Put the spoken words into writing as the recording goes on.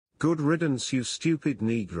Good riddance, you stupid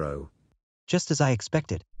Negro. Just as I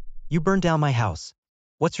expected. You burned down my house.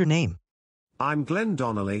 What's your name? I'm Glenn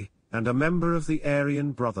Donnelly, and a member of the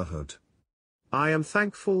Aryan Brotherhood. I am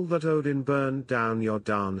thankful that Odin burned down your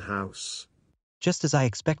darn house. Just as I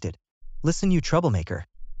expected. Listen, you troublemaker.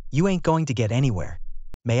 You ain't going to get anywhere.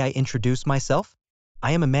 May I introduce myself?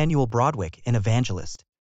 I am Emmanuel Broadwick, an evangelist.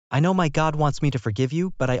 I know my God wants me to forgive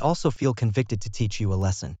you, but I also feel convicted to teach you a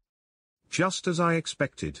lesson. Just as I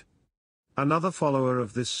expected. Another follower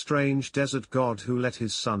of this strange desert god who let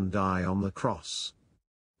his son die on the cross.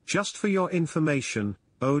 Just for your information,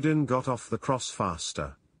 Odin got off the cross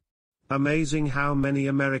faster. Amazing how many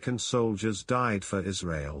American soldiers died for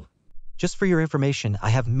Israel. Just for your information,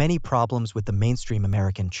 I have many problems with the mainstream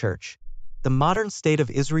American church. The modern state of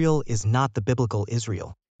Israel is not the biblical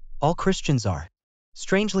Israel. All Christians are.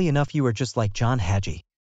 Strangely enough, you are just like John Hagee.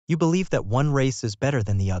 You believe that one race is better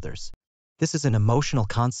than the others. This is an emotional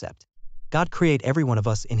concept. God created every one of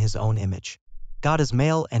us in his own image. God is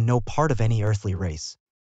male and no part of any earthly race.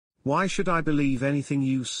 Why should I believe anything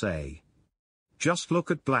you say? Just look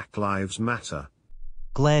at Black Lives Matter.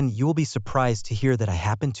 Glenn, you will be surprised to hear that I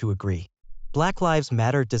happen to agree. Black Lives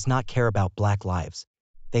Matter does not care about black lives.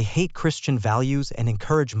 They hate Christian values and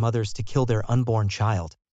encourage mothers to kill their unborn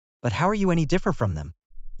child. But how are you any different from them?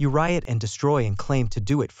 You riot and destroy and claim to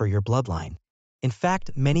do it for your bloodline. In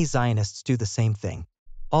fact, many Zionists do the same thing.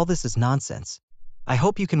 All this is nonsense. I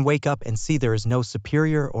hope you can wake up and see there is no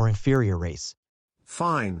superior or inferior race.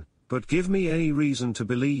 Fine, but give me any reason to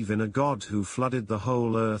believe in a God who flooded the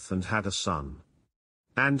whole earth and had a son.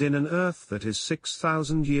 And in an earth that is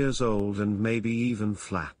 6,000 years old and maybe even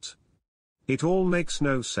flat. It all makes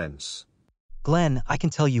no sense. Glenn, I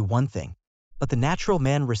can tell you one thing. But the natural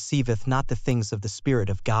man receiveth not the things of the Spirit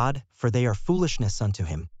of God, for they are foolishness unto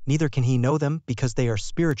him, neither can he know them, because they are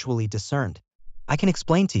spiritually discerned. I can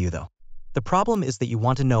explain to you though. The problem is that you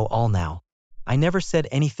want to know all now. I never said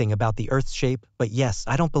anything about the Earth's shape, but yes,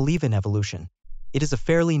 I don't believe in evolution. It is a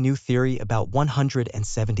fairly new theory, about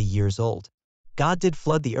 170 years old. God did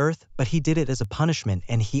flood the earth, but he did it as a punishment,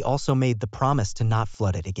 and he also made the promise to not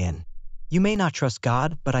flood it again. You may not trust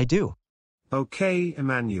God, but I do. Okay,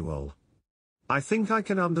 Emmanuel. I think I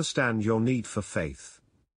can understand your need for faith.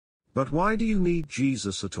 But why do you need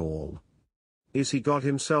Jesus at all? Is he God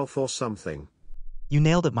himself or something? You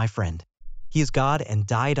nailed it, my friend. He is God and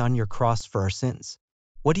died on your cross for our sins.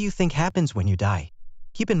 What do you think happens when you die?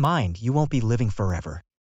 Keep in mind, you won't be living forever.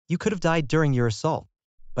 You could have died during your assault,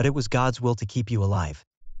 but it was God's will to keep you alive.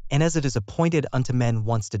 And as it is appointed unto men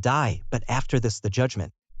once to die, but after this the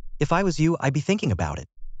judgment. If I was you, I'd be thinking about it.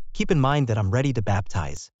 Keep in mind that I'm ready to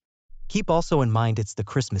baptize. Keep also in mind it's the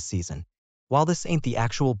Christmas season. While this ain't the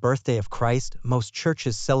actual birthday of Christ, most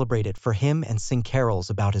churches celebrate it for him and sing carols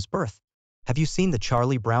about his birth. Have you seen the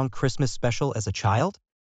Charlie Brown Christmas special as a child?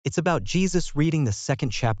 It's about Jesus reading the 2nd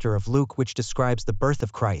chapter of Luke, which describes the birth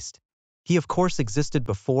of Christ. He of course existed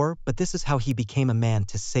before, but this is how he became a man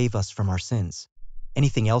to save us from our sins.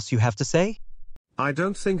 Anything else you have to say? I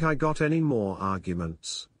don't think I got any more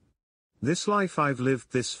arguments. This life I've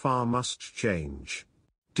lived this far must change.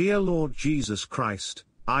 Dear Lord Jesus Christ,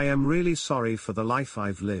 I am really sorry for the life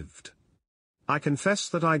I've lived. I confess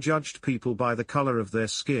that I judged people by the color of their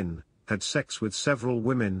skin, had sex with several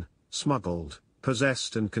women, smuggled,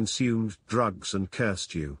 possessed and consumed drugs and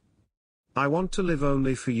cursed you. I want to live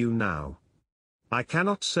only for you now. I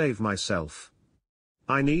cannot save myself.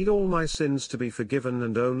 I need all my sins to be forgiven,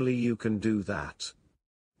 and only you can do that.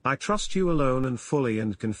 I trust you alone and fully,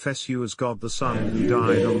 and confess you as God the Son who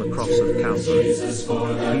died on the cross of Calvary.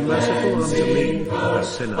 Be merciful unto me, a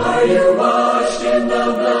sinner. Are you washed in the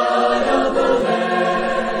blood of the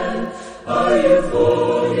Lamb? Are you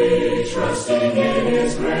fully trusting in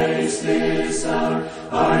his grace this hour?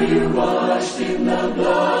 Are you washed in the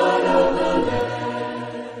blood